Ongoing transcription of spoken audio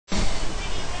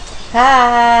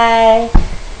Hi!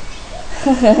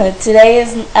 Today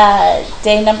is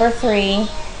day number 3,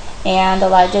 and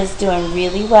Elijah is doing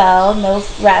really well. No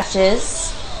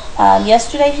rashes.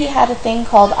 Yesterday he had a thing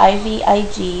called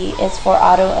IVIG. It's for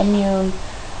autoimmune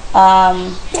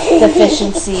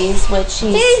deficiencies, which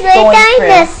he's going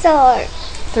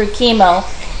through chemo.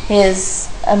 His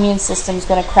immune system's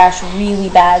going to crash really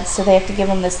bad, so they have to give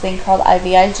him this thing called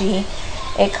IVIG.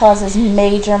 It causes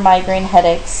major migraine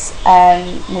headaches,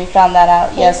 and we found that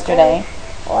out yesterday.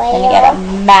 And he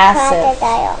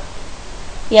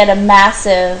had a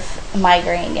massive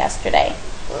migraine yesterday.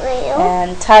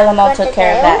 And Tylenol took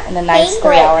care of that in a nice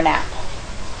 3-hour nap.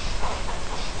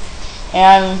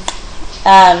 And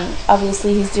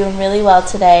obviously he's doing really well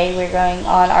today. We're going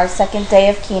on our second day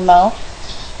of chemo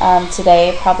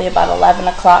today, probably about 11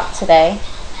 o'clock today.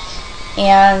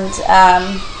 And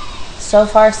so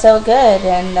far so good,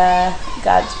 and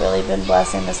God's really been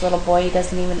blessing this little boy. He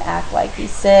doesn't even act like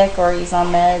he's sick or he's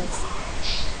on meds,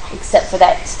 except for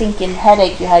that stinking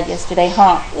headache you had yesterday,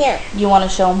 huh? Yeah. You want to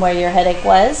show him where your headache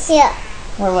was? Yeah.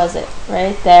 Where was it?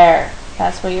 Right there.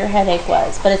 That's where your headache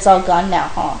was. But it's all gone now,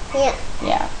 huh? Yeah.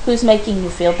 Yeah. Who's making you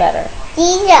feel better?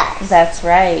 Jesus. That's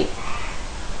right.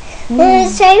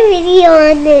 There's a video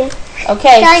on this.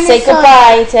 Okay, say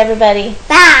goodbye to everybody.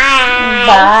 Bye.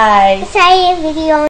 Bye. Say a video on